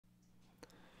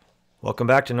Welcome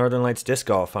back to Northern Lights Disc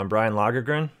Golf. I'm Brian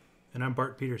Lagergren. And I'm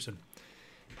Bart Peterson.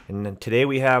 And then today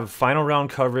we have final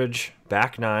round coverage,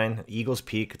 back nine, Eagles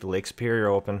Peak, the Lake Superior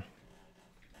Open,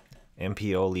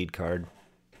 MPO lead card.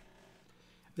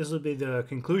 This will be the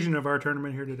conclusion of our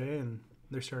tournament here today, and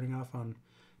they're starting off on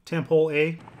temp hole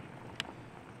A,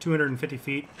 250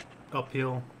 feet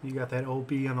uphill. You got that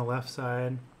OB on the left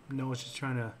side. Noah's just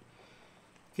trying to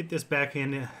get this back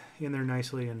in there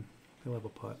nicely, and he'll have a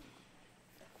putt.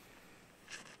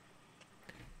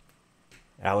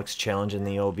 Alex challenging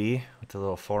the OB with a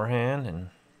little forehand, and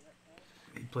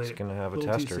he's going to have a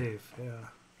tester. Too safe, yeah.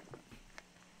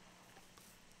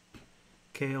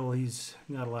 Cale, he's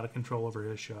got a lot of control over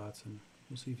his shots, and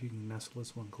we'll see if he can nestle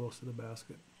this one close to the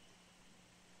basket.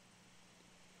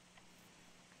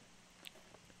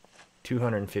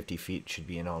 250 feet should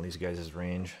be in all these guys'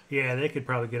 range. Yeah, they could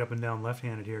probably get up and down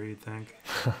left-handed here, you'd think.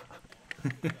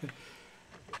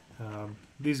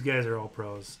 These guys are all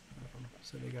pros,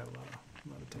 so they got a lot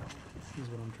of talent, is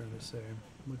what I'm trying to say.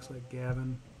 Looks like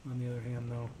Gavin, on the other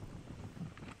hand, though.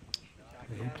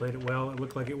 Yeah, he played it well. It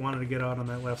looked like it wanted to get out on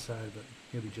that left side, but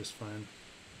he'll be just fine.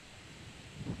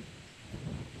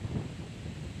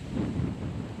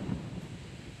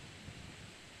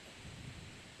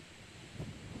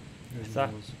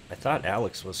 I thought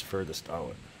Alex was furthest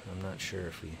out. I'm not sure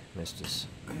if we missed his.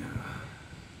 Yeah.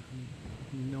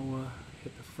 Noah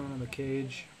hit the front of the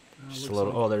cage. Just a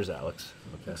little. There's Alex.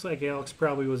 Okay. Looks like Alex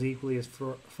probably was equally as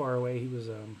far away. He was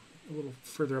a little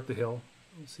further up the hill.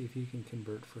 We'll see if he can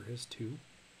convert for his two.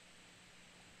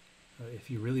 If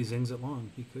he really zings it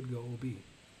long, he could go OB.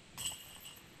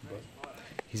 But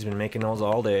he's been making those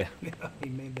all day. yeah, he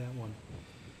made that one.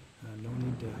 No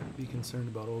need to be concerned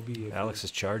about OB. Alex is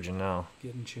charging now.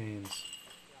 Getting chains.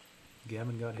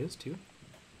 Gavin got his too.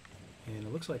 And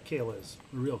it looks like Cale is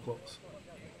real close.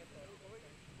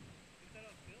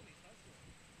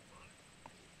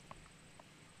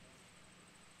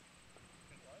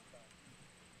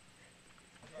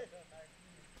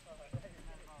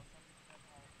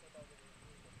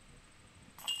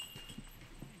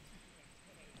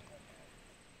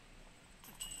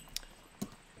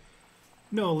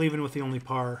 No, leaving with the only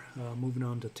par. Moving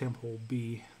on to temp hole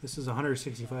B. This is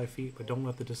 165 feet, but don't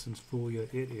let the distance fool you.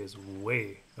 It is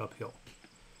way uphill.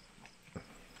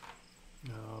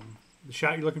 The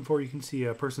shot you're looking for, you can see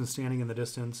a person standing in the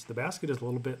distance. The basket is a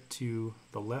little bit to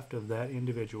the left of that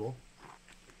individual.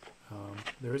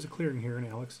 There is a clearing here, and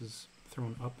Alex is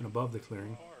thrown up and above the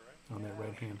clearing on that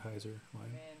right-hand hyzer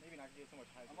line.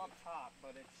 I'm on top,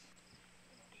 but it's...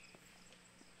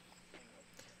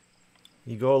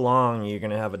 You go long, you're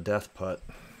going to have a death putt.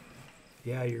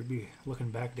 Yeah, you'll be looking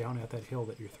back down at that hill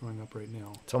that you're throwing up right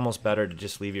now. It's almost better to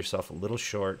just leave yourself a little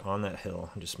short on that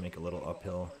hill and just make a little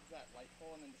uphill.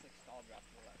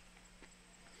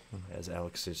 As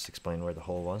Alex just explained where the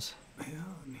hole was. Yeah,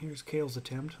 and here's Cale's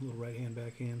attempt. A little right-hand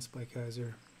backhand, spike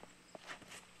hyzer.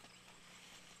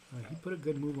 He put a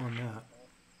good move on that.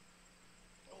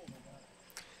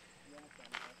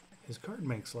 His card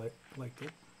makes liked it.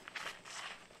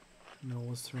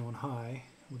 Noah's throwing high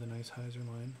with a nice hyzer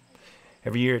line.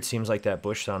 Every year it seems like that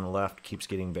bush on the left keeps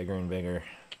getting bigger and bigger.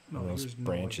 And those here's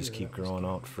branches Noah. keep growing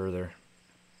out further.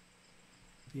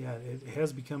 Yeah, it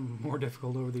has become more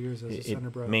difficult over the years as the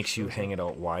underbrush. It makes you hang it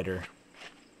out wider.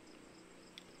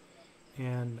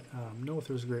 And Noah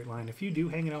throws a great line. If you do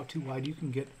hang it out too wide, you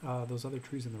can get those other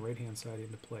trees on the right-hand side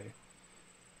into play.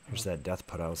 There's that death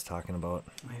putt I was talking about.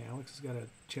 Hey, Alex has got a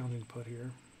challenging putt here.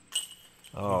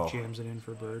 Oh. He jams it in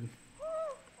for a bird.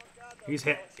 He's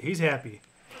happy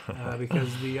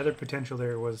because the other potential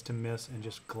there was to miss and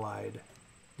just glide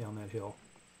down that hill.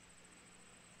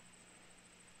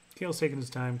 Cale's taking his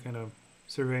time, kind of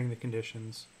surveying the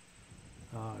conditions.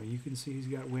 You can see he's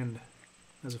got wind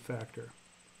as a factor,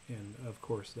 and of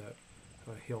course that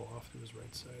hill off to his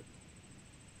right side.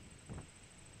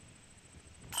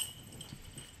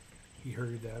 He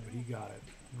heard that, but he got it.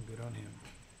 Good on him.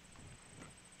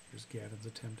 Here's Gavin's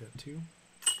attempt at two.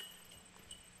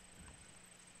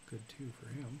 Good two for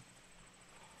him.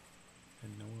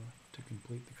 And Noah to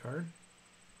complete the card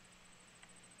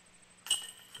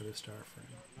for the star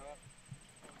frame.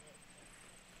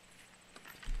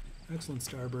 Excellent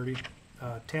star birdie.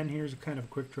 10 here is kind of a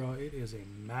quick draw. It is a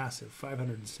massive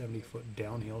 570-foot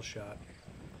downhill shot.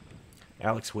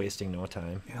 Alex wasting no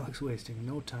time. Alex wasting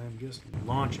no time, just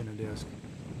launching a disc.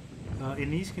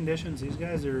 In these conditions, these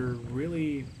guys are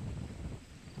really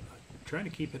trying to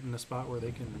keep it in a spot where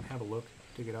they can have a look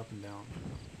to get up and down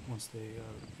once they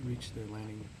reach their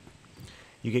landing.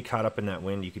 You get caught up in that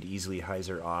wind, you could easily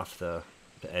hyzer off the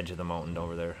edge of the mountain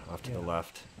over there, off to the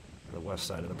left, the west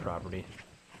side of the property.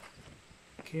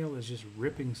 Cale is just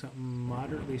ripping something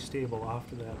moderately stable off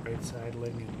to that right side,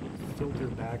 letting it filter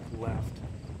back left.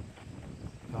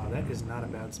 That is not a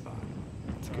bad spot.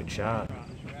 It's a good shot.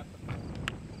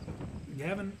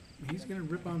 Gavin, he's going to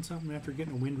rip on something after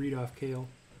getting a wind read off Cale.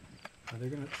 They're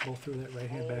going to both throw that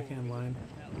right-hand backhand line.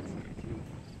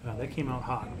 That came out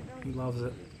hot. He loves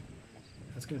it.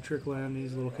 That's going to trickle in.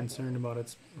 He's a little concerned about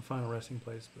its final resting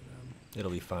place, but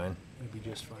It'll be fine. it'll be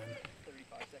just fine.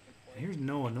 And here's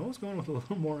Noah. Noah's going with a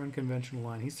little more unconventional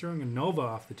line. He's throwing a Nova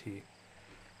off the tee,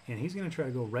 and he's going to try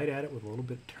to go right at it with a little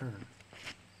bit of turn.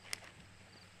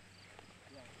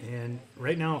 And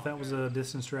right now, if that was a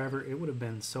distance driver, it would have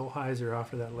been so hyzer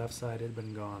off of that left side, it had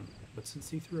been gone. But since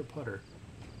he threw a putter,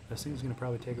 this thing's going to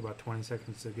probably take about 20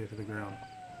 seconds to get to the ground.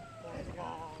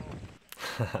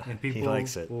 And people He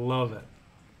likes it. love it.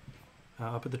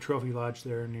 Up at the Trophy Lodge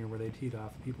there near where they teed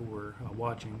off, people were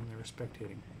watching and they were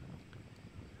spectating.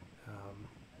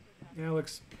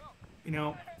 Alex, you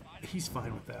know, he's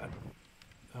fine with that.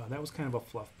 That was kind of a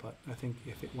fluff putt. I think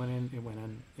if it went in, it went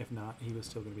in. If not, he was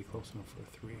still going to be close enough for a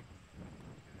 3.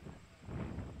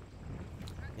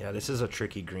 Yeah, this is a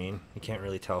tricky green. You can't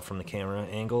really tell from the camera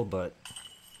angle, but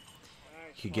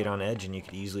you could get on edge and you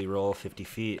could easily roll 50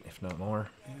 feet, if not more.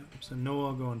 Yeah, so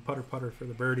Noah going putter for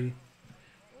the birdie.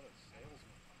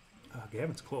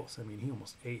 Gavin's close. I mean, he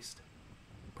almost aced,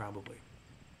 probably.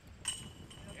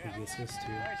 He gets this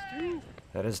too.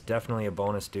 That is definitely a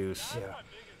bonus deuce. Yeah.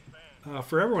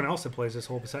 For everyone else that plays this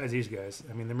hole, besides these guys,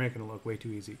 I mean, they're making it look way too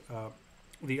easy.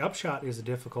 The upshot is a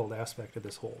difficult aspect of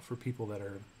this hole for people that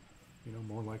are, you know,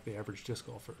 more like the average disc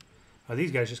golfer.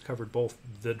 These guys just covered both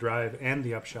the drive and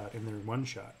the upshot in their one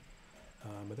shot.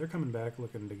 But they're coming back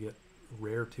looking to get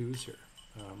rare 2s here.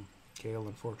 Cale,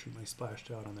 unfortunately, splashed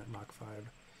out on that Mach 5.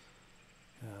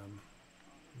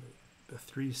 The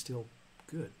 3 is still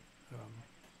good.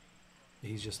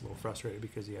 He's just a little frustrated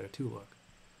because he had a 2 look.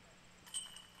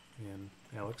 And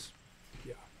Alex,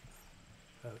 yeah,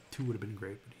 2 would have been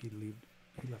great, but he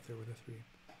left there with a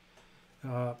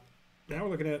 3. Now we're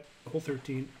looking at hole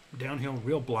 13, downhill,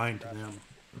 real blind to them.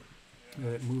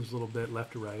 It moves a little bit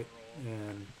left to right,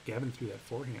 and Gavin threw that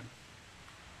forehand.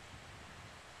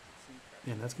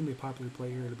 And that's going to be a popular play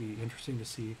here. It'll be interesting to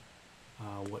see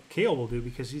what Cale will do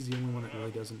because he's the only one that really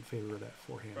doesn't favor that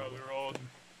forehand.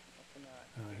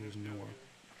 Here's Noah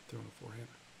throwing a forehand.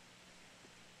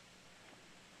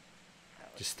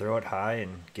 Just throw it high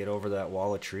and get over that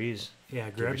wall of trees. Yeah,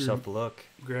 Give yourself a look.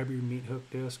 grab your meat hook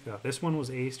disc. This one was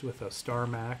aced with a Star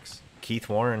Max. Keith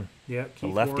Warren, Yeah, the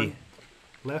Keith lefty. Warren,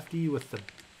 lefty with the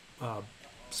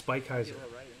Spike Heiser.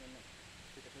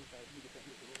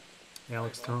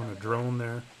 Alex throwing a drone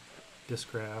there.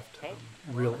 Discraft,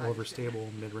 real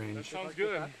overstable mid-range. Sounds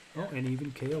good. Oh, and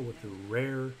even Cale with the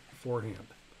rare forehand.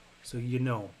 So you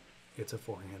know it's a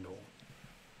forehand hole.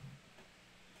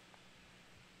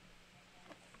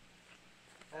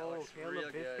 Oh,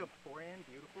 Leiviska forehand,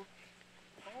 beautiful.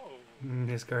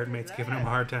 His card mate's giving him a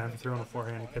hard time for throwing a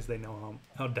forehand because they know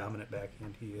how dominant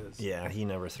backhand he is. Yeah, he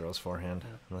never throws forehand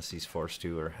unless he's forced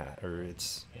to or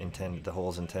it's intended. The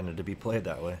hole's intended to be played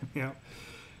that way. Yeah.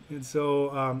 And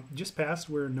so just past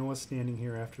where Noah's standing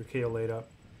here after Cale laid up,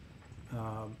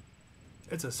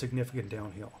 it's a significant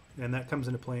downhill. And that comes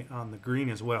into play on the green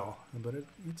as well. But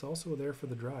it's also there for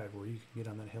the drive where you can get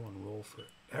on that hill and roll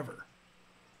forever.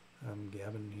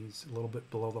 Gavin, he's a little bit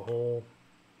below the hole,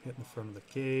 hitting the front of the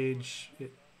cage. He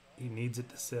needs it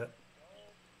to sit.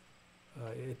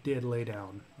 It did lay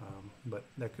down, but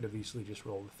that could have easily just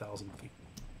rolled 1,000 feet.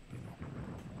 You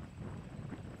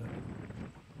know.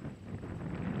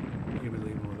 He'll be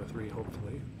leaving with a 3,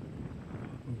 hopefully.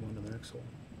 Move on to the next hole.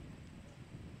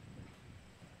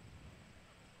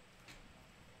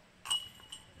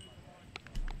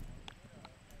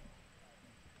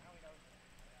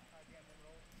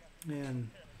 And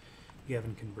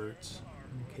Gavin converts.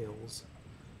 And Cale's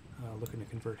looking to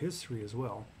convert his 3 as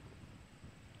well,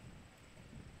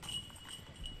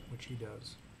 which he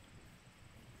does.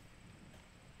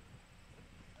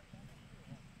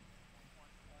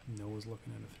 Noah's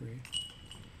looking at a 3.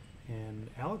 And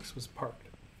Alex was parked.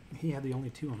 He had the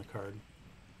only 2 on the card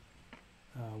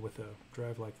with a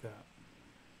drive like that.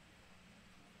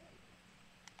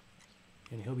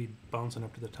 And he'll be bouncing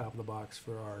up to the top of the box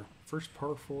for our first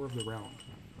par 4 of the round.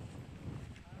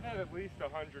 At least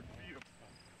 100 feet.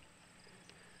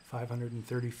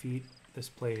 530 feet. This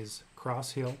plays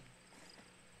cross hill.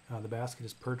 The basket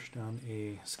is perched on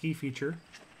a ski feature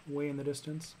way in the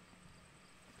distance.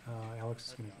 Alex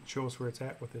is going to show us where it's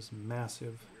at with this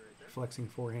massive flexing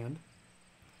forehand.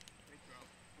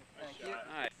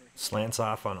 Slants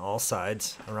off on all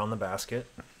sides around the basket.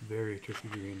 Very tricky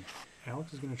green.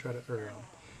 Alex is going to try to,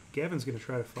 Gavin's going to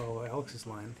try to follow Alex's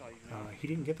line. He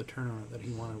didn't get the turn on it that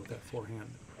he wanted with that forehand.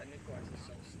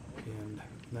 And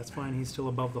that's fine. He's still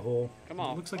above the hole. It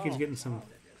looks like he's getting some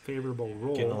favorable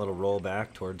roll. Getting a little roll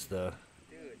back towards the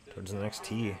next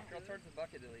tee.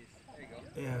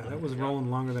 Yeah, that was rolling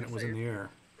longer than it was in the air.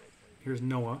 Here's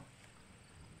Noah.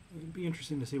 It'd be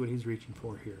interesting to see what he's reaching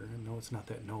for here. I know it's not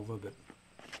that Nova, but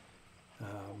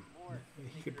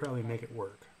he could probably make it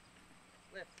work.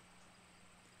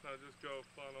 No, just go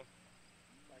funnel.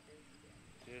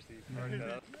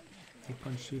 He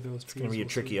punched through those trees. It's going to be a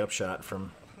tricky upshot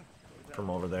from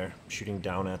over there, shooting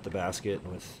down at the basket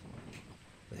with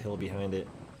the hill behind it.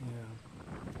 Yeah.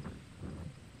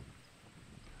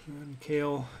 And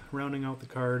Cale rounding out the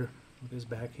card with his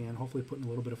backhand, hopefully putting a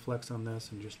little bit of flex on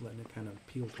this and just letting it kind of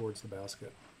peel towards the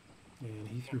basket. And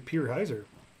he threw pure hyzer,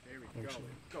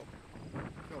 actually.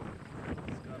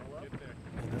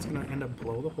 And that's going to end up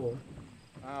below the hole.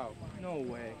 Oh, no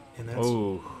way. And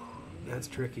that's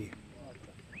tricky.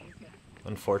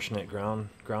 Unfortunate ground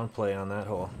play on that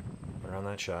hole, or on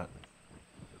that shot.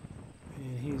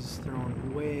 And he's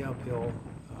thrown way uphill.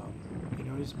 You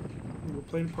know, we're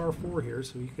playing par 4 here,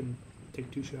 so he can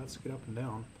take 2 shots to get up and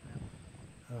down.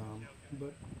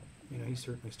 But, you know, he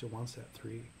certainly still wants that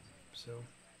 3. So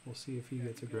we'll see if he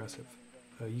gets aggressive.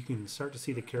 You can start to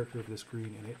see the character of this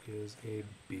green, and it is a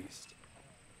beast.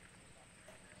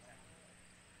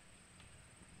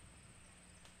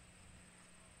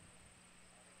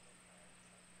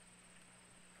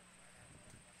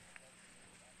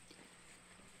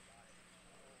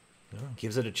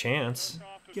 Gives it a chance.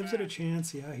 Gives it a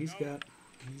chance. Yeah, he's got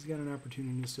an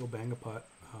opportunity to still bang a putt.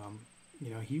 You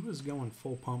know, he was going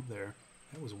full pump there.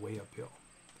 That was way uphill.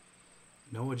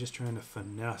 Noah just trying to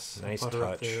finesse Nice a putter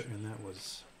up touch. there, and that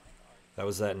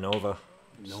was that Nova.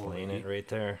 Just laying it right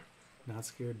there. not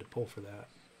scared to pull for that.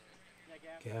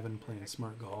 Gavin playing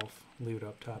smart golf. Leave it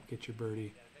up top, get your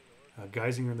birdie.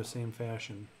 Geisinger in the same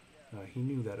fashion. He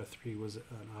knew that a 3 was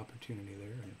an opportunity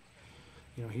there, and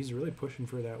you know, he's really pushing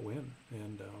for that win.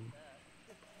 And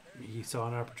he saw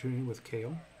an opportunity with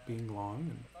Cale being long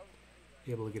and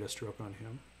able to get a stroke on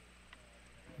him.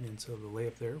 And so the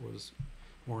layup there was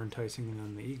more enticing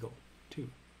than the eagle, too.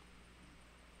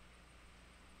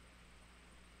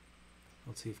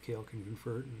 Let's see if Cale can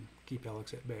convert and keep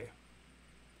Alex at bay.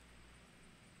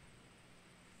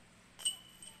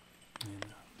 And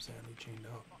sadly chained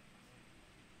out.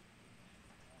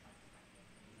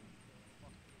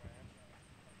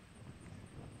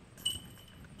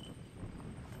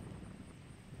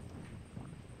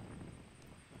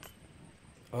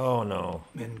 Oh no.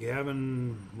 And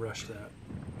Gavin rushed that.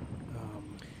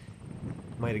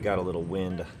 Might have got a little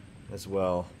wind as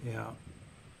well. Yeah.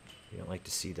 You don't like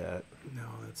to see that. No,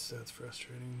 that's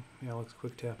frustrating. Alex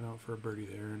quick tapping out for a birdie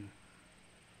there, and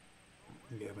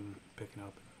Gavin picking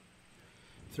up,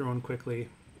 throwing quickly.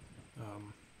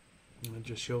 And it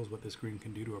just shows what this green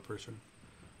can do to a person.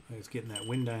 It's getting that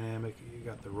wind dynamic. You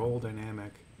got the roll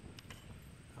dynamic.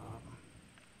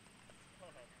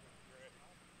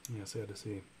 Yeah, sad to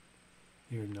see.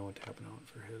 Here's Noah tapping out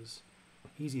for his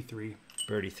easy 3.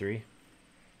 Birdie 3.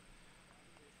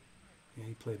 Yeah,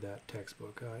 he played that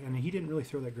textbook. And he didn't really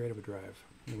throw that great of a drive.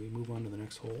 And we move on to the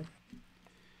next hole.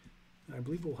 I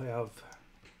believe we'll have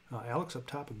Alex up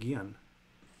top again,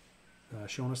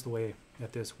 showing us the way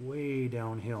at this way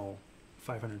downhill,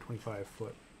 525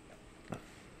 foot.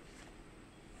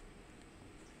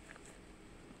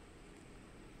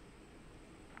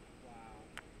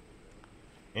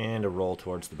 And a roll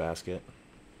towards the basket.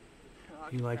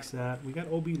 He likes that. We got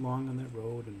OB long on that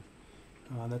road, and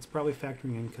that's probably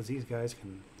factoring in because these guys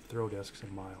can throw discs a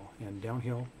mile, and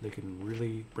downhill they can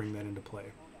really bring that into play.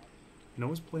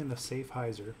 Noah's playing the safe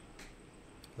hyzer,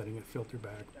 letting it filter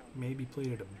back. Maybe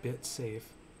played it a bit safe,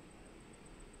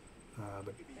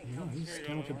 but you know, he's a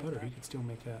talented putter. He could still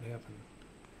make that happen.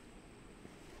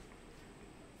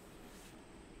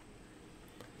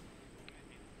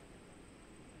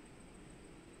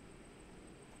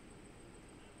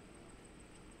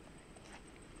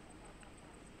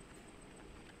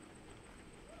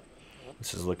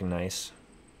 This is looking nice.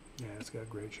 Yeah, it's got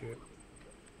great shape.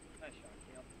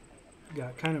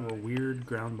 Got kind of a weird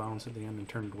ground bounce at the end and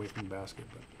turned away from the basket,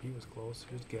 but he was close.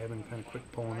 Here's Gavin kind of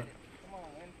quick pulling it.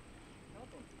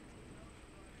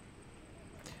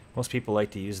 Most people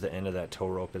like to use the end of that tow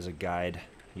rope as a guide.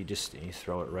 You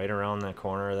throw it right around that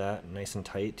corner of that, nice and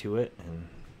tight to it, and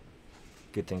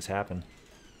good things happen.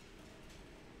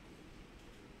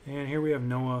 And here we have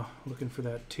Noah looking for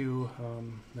that 2.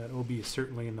 That OB is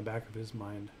certainly in the back of his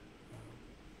mind.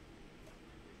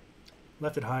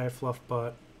 Left it high, fluff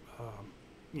putt.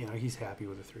 you know, he's happy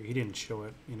with the 3. He didn't show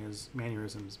it in his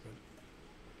mannerisms, but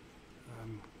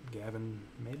Gavin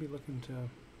may be looking to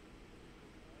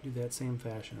do that same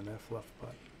fashion in that fluff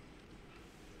putt.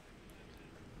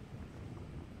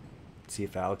 See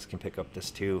if Alex can pick up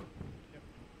this 2.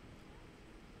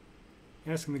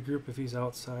 Asking the group if he's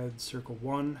outside circle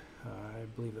 1. I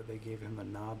believe that they gave him the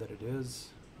nod that it is,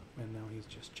 and now he's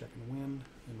just checking wind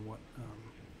and what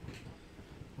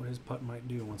his putt might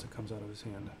do once it comes out of his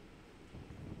hand.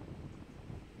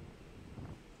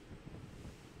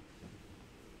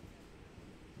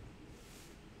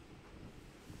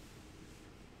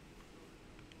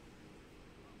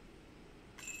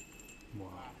 Wow,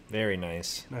 Very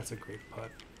nice. that's a great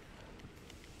putt.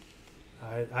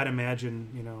 I'd imagine,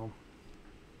 you know,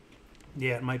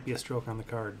 yeah, it might be a stroke on the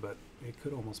card, but it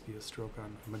could almost be a stroke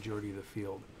on a majority of the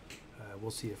field.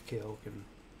 We'll see if Cale can.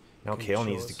 Now Can Cale show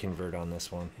needs us. to convert on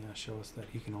this one. Yeah, show us that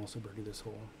he can also birdie this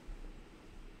hole.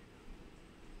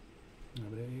 No,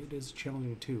 but it is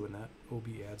challenging too, and that OB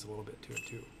adds a little bit to it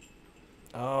too.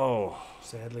 Oh,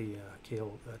 Sadly,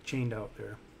 Cale chained out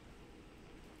there.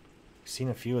 seen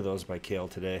a few of those by Cale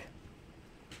today.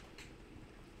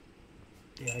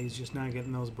 Yeah, he's just not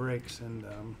getting those breaks, and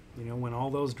you know, when all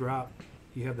those drop,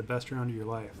 you have the best round of your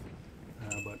life.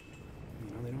 But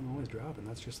you know, they don't always drop, and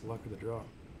that's just the luck of the draw.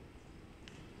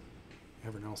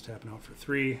 Everyone else tapping out for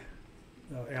 3.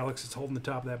 Alex is holding the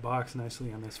top of that box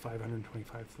nicely on this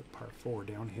 525-foot par 4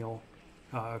 downhill,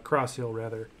 cross hill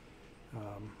rather.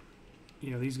 You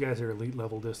know, these guys are elite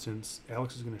level distance.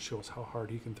 Alex is going to show us how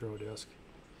hard he can throw a disc,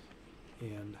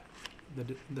 and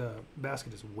the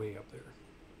basket is way up there.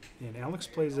 And Alex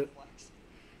plays it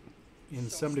in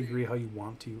some degree how you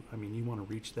want to. I mean, you want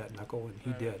to reach that knuckle, and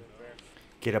he did.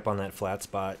 Get up on that flat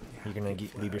spot. Yeah, You're going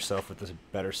get to leave flat. yourself with a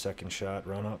better second shot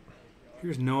run up.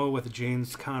 Here's Noah with the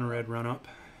James Conrad run up.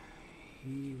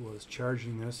 He was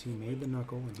charging this. He made the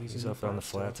knuckle, and He's up on the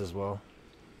flats stuff. as well.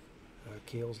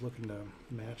 Cale's looking to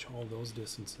match all those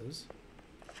distances.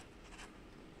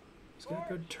 He's got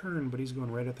a good turn, but he's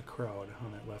going right at the crowd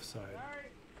on that left side.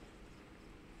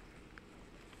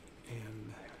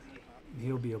 And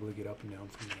he'll be able to get up and down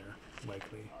from there,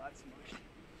 likely.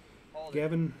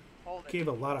 Gavin gave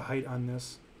a lot of height on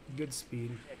this. Good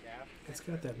speed. It's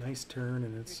got that nice turn,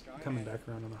 and it's coming back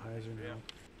around on the hyzer now.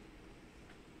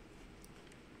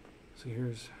 So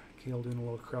here's Cale doing a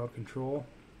little crowd control.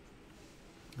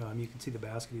 You can see the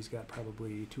basket. He's got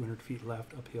probably 200 feet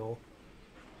left uphill,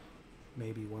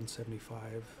 maybe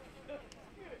 175.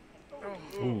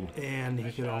 Ooh. And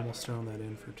he could almost throw that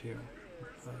in for 2.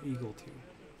 Eagle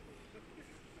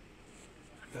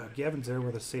 2. Gavin's there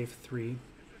with a safe 3.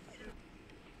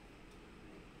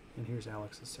 And here's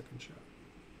Alex's second shot.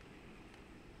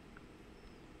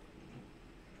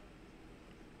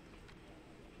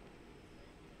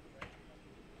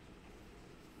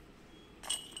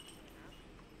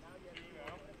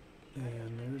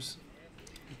 And there's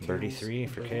Birdie Cale's 3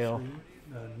 for birdie Cale.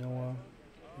 3. Noah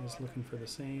is looking for the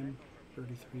same.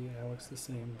 Birdie 3, Alex the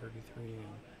same. Birdie 3, and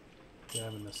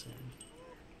Gavin the same.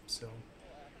 So,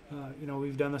 you know,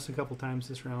 we've done this a couple times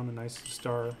this round. A nice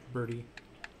star birdie.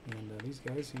 And these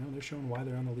guys, you know, they're showing why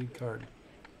they're on the lead card.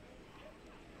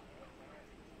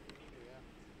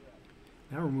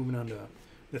 Now we're moving on to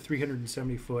the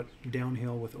 370-foot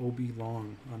downhill with OB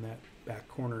long on that back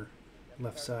corner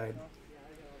left side.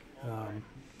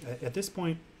 At this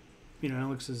point, you know,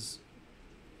 Alex is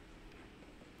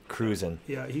Cruising.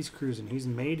 Yeah, he's cruising. He's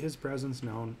made his presence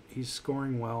known. He's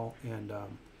scoring well, and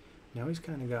now he's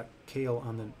kind of got Cale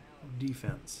on the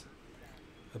defense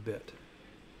a bit.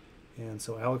 And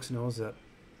so Alex knows that,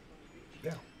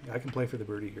 yeah, I can play for the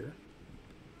birdie here,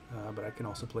 but I can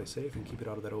also play safe and keep it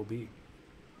out of that OB.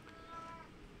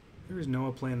 Here's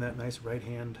Noah playing that nice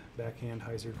right-hand, backhand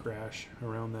hyzer crash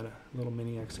around that little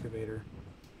mini excavator.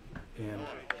 And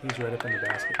he's right up in the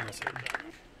basket missing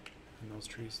in those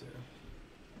trees there.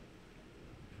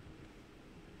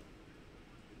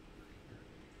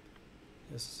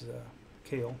 This is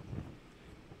Cale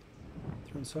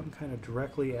throwing something kind of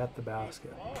directly at the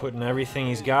basket. Putting everything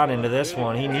he's got into this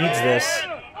one. He needs this.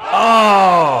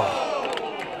 Oh!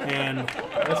 And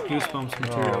that's goosebumps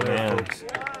material Oh, there, man. folks.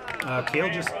 Cale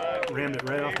just rammed it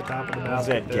right off the top of the How's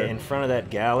basket that there. in front of that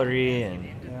gallery? And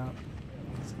Yeah.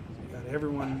 Got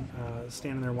everyone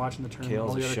standing there watching the tournament. Cale's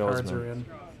All the a other cards showsman. are in.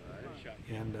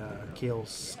 And Cale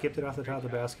skipped it off the top of the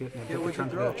basket and hit the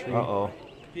trunk of that tree. uh-oh.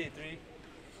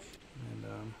 And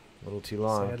A little too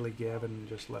long. sadly, Gavin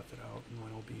just left it out and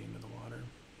went OB into the water.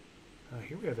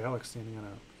 Here we have Alex standing on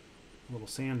a little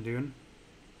sand dune.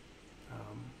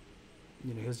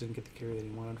 You know, his didn't get the carry that he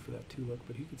wanted for that 2 look,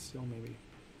 but he could still maybe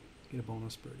get a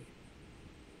bonus birdie.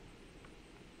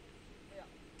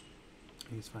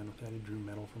 He's fine with that. He drew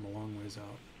metal from a long ways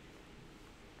out.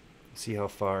 See how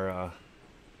far.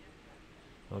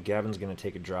 Well, Gavin's going to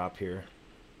take a drop here.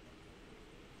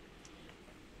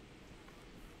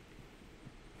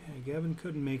 Yeah, Gavin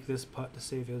couldn't make this putt to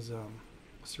save his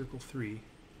circle 3.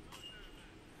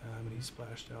 But he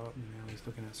splashed out, and now he's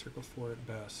looking at circle 4 at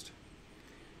best.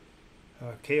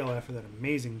 Cale, after that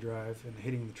amazing drive and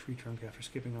hitting the tree trunk after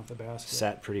skipping off the basket.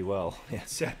 Sat pretty well. Yeah.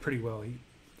 Sat pretty well.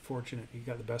 Fortunate. He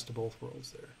got the best of both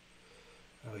worlds there.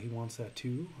 He wants that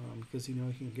too, because he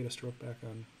knows he can get a stroke back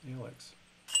on Alex.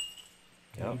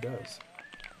 Yeah, Yep. he does.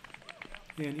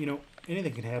 And, you know,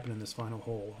 anything can happen in this final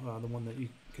hole. The one that you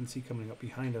can see coming up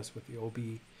behind us with the OB,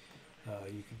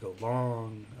 you could go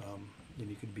long, and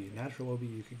you could be a natural OB,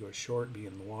 you could go short, be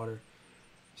in the water.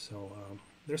 So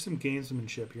there's some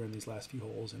gamesmanship here in these last few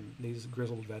holes, and these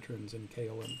grizzled veterans and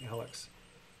Cale and Alex,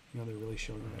 you know, they're really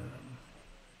showing their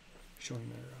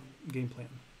game plan.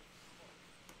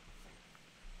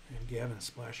 And Gavin's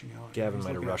splashing out. Gavin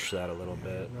might have rushed that a little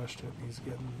bit. Rushed it. He's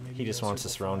getting. Maybe He just wants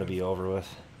this round to be over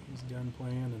with. He's done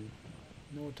playing, and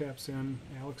Noah taps in.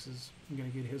 Alex is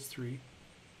going to get his 3.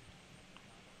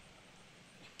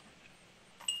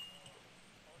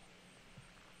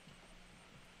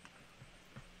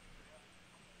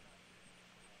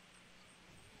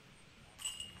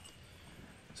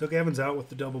 So Gavin's out with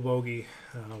the double bogey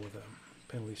with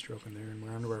a penalty stroke in there, and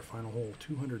we're on to our final hole,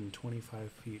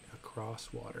 225 feet across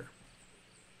water.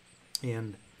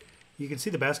 And you can see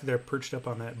the basket there perched up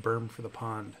on that berm for the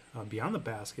pond. Beyond the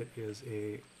basket is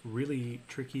a really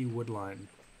tricky wood line.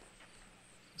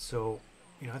 So,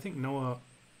 you know, I think Noah,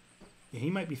 he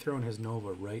might be throwing his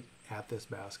Nova right at this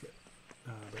basket.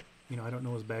 But, you know, I don't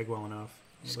know his bag well enough.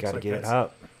 Just got to get it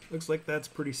up. Looks like that's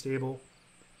pretty stable.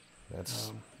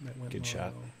 That's that went good low,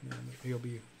 shot. though. Yeah,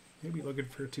 he'll be looking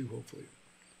for a 2, hopefully.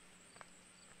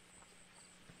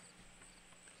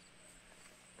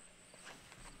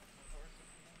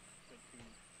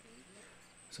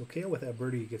 So Cale with that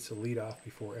birdie gets the lead off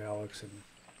before Alex, and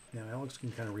now Alex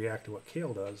can kind of react to what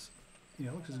Cale does. You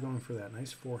know, Alex is going for that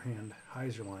nice forehand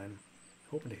hyzer line,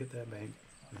 hoping to hit that bank,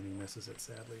 and then he misses it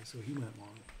sadly, so he went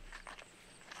long.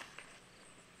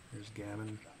 There's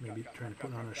Gavin, maybe trying to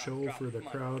put on a show for the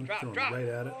crowd, throwing right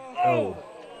at it. Oh!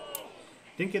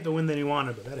 Didn't get the win that he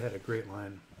wanted, but that had a great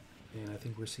line. And I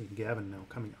think we're seeing Gavin now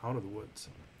coming out of the woods.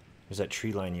 There's that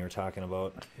tree line you were talking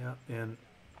about. Yeah, and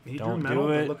he Don't drew metal,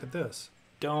 do but it. look at this.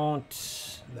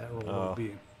 Don't. That roll Oh. will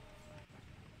be.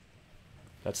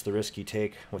 That's the risk you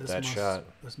take with that must, shot.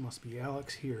 This must be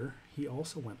Alex here. He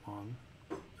also went long.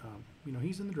 You know,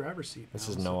 he's in the driver's seat This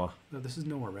now, is so- Noah. No, this is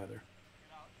Noah, rather.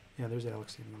 Yeah, there's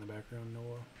Alex standing in the background.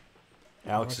 Noah.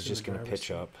 Alex is in just the going to driver's pitch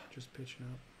seat, up. Just pitching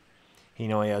up. He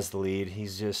know he has the lead.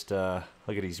 He's just, look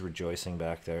at he's rejoicing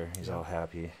back there. He's Yeah. all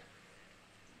happy.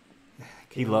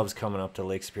 He Cale- loves coming up to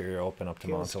Lake Superior Open, up to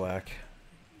Cale's- Montauk.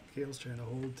 Cale's trying to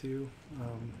hold too,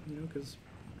 you know, because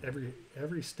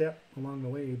every step along the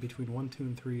way between 1, 2,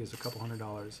 and 3 is a couple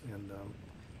 $100, and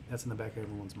that's in the back of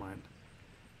everyone's mind.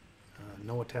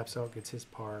 Noah taps out, gets his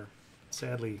par.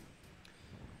 Sadly,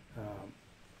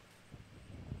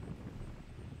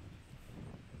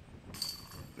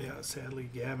 sadly,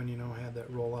 Gavin, you know, had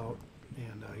that rollout,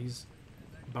 and he's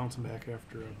bouncing back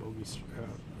after a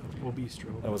OB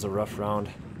stroke. That was a rough round.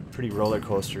 Pretty roller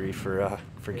coastery for Yeah,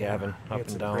 Gavin, he up had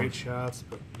some and down. great shots,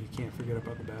 but you can't forget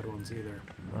about the bad ones either.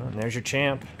 Well, and there's your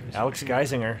champ, There's your Alex champ.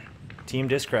 Geisinger, Team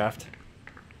Discraft.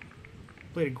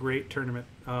 Played a great tournament,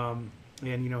 and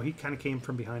you know he kind of came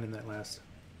from behind in that last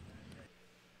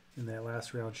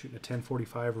round, shooting a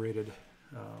 10.45 rated,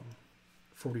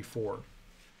 44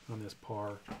 on this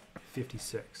par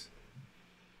 56.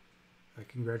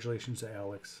 Congratulations to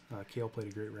Alex. Cale played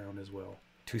a great round as well.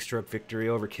 2-stroke victory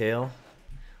over Cale.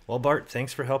 Well, Bart,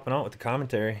 thanks for helping out with the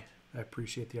commentary. I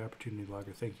appreciate the opportunity,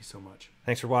 Logger. Thank you so much.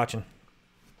 Thanks for watching.